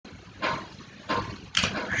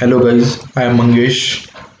Hello guys, I am Mangesh.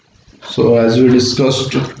 So as we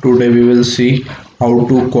discussed today, we will see how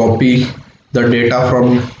to copy the data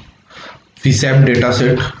from Vsam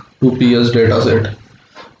dataset to PS dataset.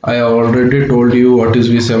 I have already told you what is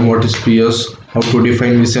Vsam, what is PS, how to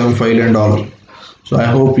define Vsam file and all. So I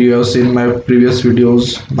hope you have seen my previous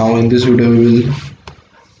videos. Now in this video we will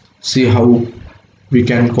see how we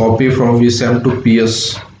can copy from Vsam to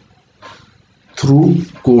PS through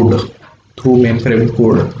code, through mainframe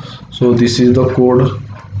code. So this is the code.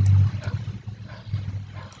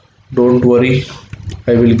 Don't worry,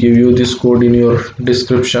 I will give you this code in your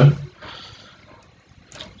description,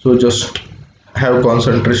 so just have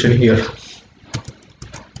concentration here.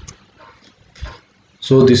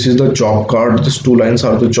 So this is the job card, these two lines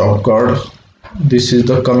are the job card, this is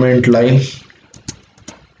the comment line.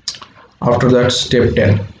 After that, step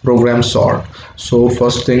 10, program sort. So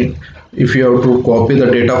first thing, if you have to copy the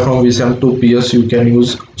data from Vsam to PS, you can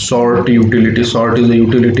use sort utility. Sort is a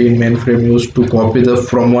utility in mainframe used to copy the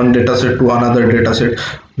from one dataset to another dataset.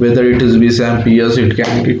 Whether it is Vsam, PS,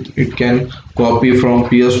 it can copy from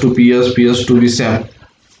PS to PS, PS to Vsam,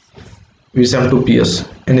 Vsam to PS.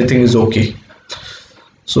 Anything is okay.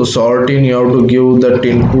 So SORTIN, you have to give that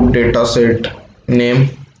input dataset name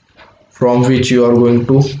from which you are going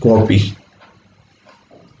to copy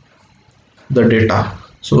the data.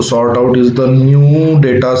 So SORTOUT is the new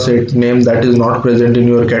data set name that is not present in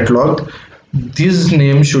your catalog. This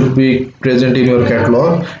name should be present in your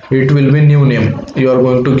catalog. It will be new name. You are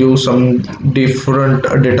going to give some different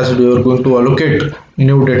data set. You are going to allocate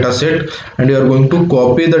new data set and you are going to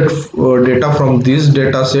copy that data from this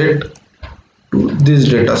data set to this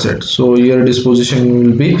data set. So your disposition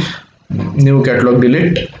will be new catalog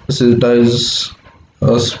delete. SYSDA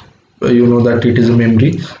is you know that it is a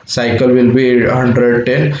memory. Cycle will be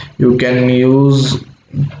 110. You can use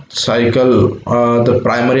cycle, the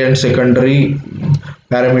primary and secondary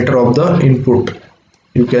parameter of the input.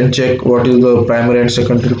 You can check what is the primary and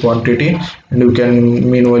secondary quantity, and you can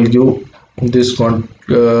meanwhile give this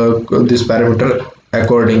this parameter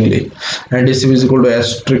accordingly. And DISP is equal to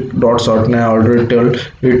asterisk dot SORTIN. I already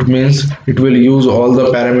told, it means it will use all the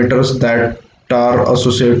parameters that are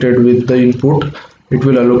associated with the input. It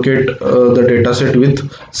will allocate the dataset with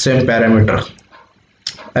same parameter.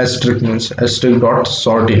 Asterisk means asterisk dot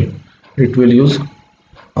SORTIN. It will use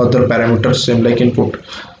other parameters same like input.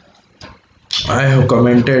 I have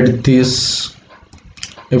commented this.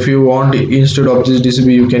 If you want, instead of this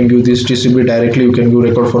DCB, you can give this TCB directly. You can give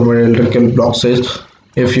record format, LRECL, block size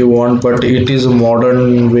if you want, but it is a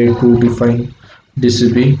modern way to define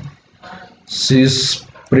DCB.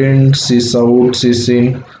 SYSPRINT, SYSOUT,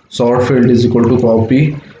 SYSIN. Sort field is equal to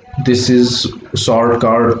copy. This is sort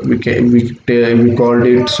card. We called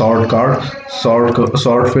it sort card.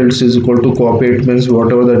 Sort fields is equal to copy. It means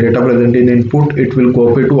whatever the data present in input, it will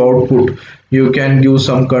copy to output. You can give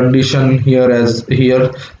some condition here as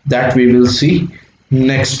here that we will see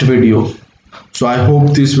next video. So I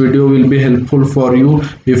hope this video will be helpful for you.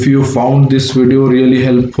 If you found this video really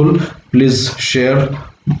helpful, please share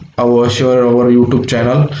our YouTube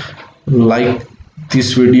channel, like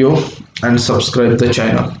this video and subscribe the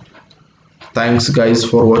channel. Thanks guys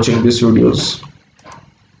for watching these videos.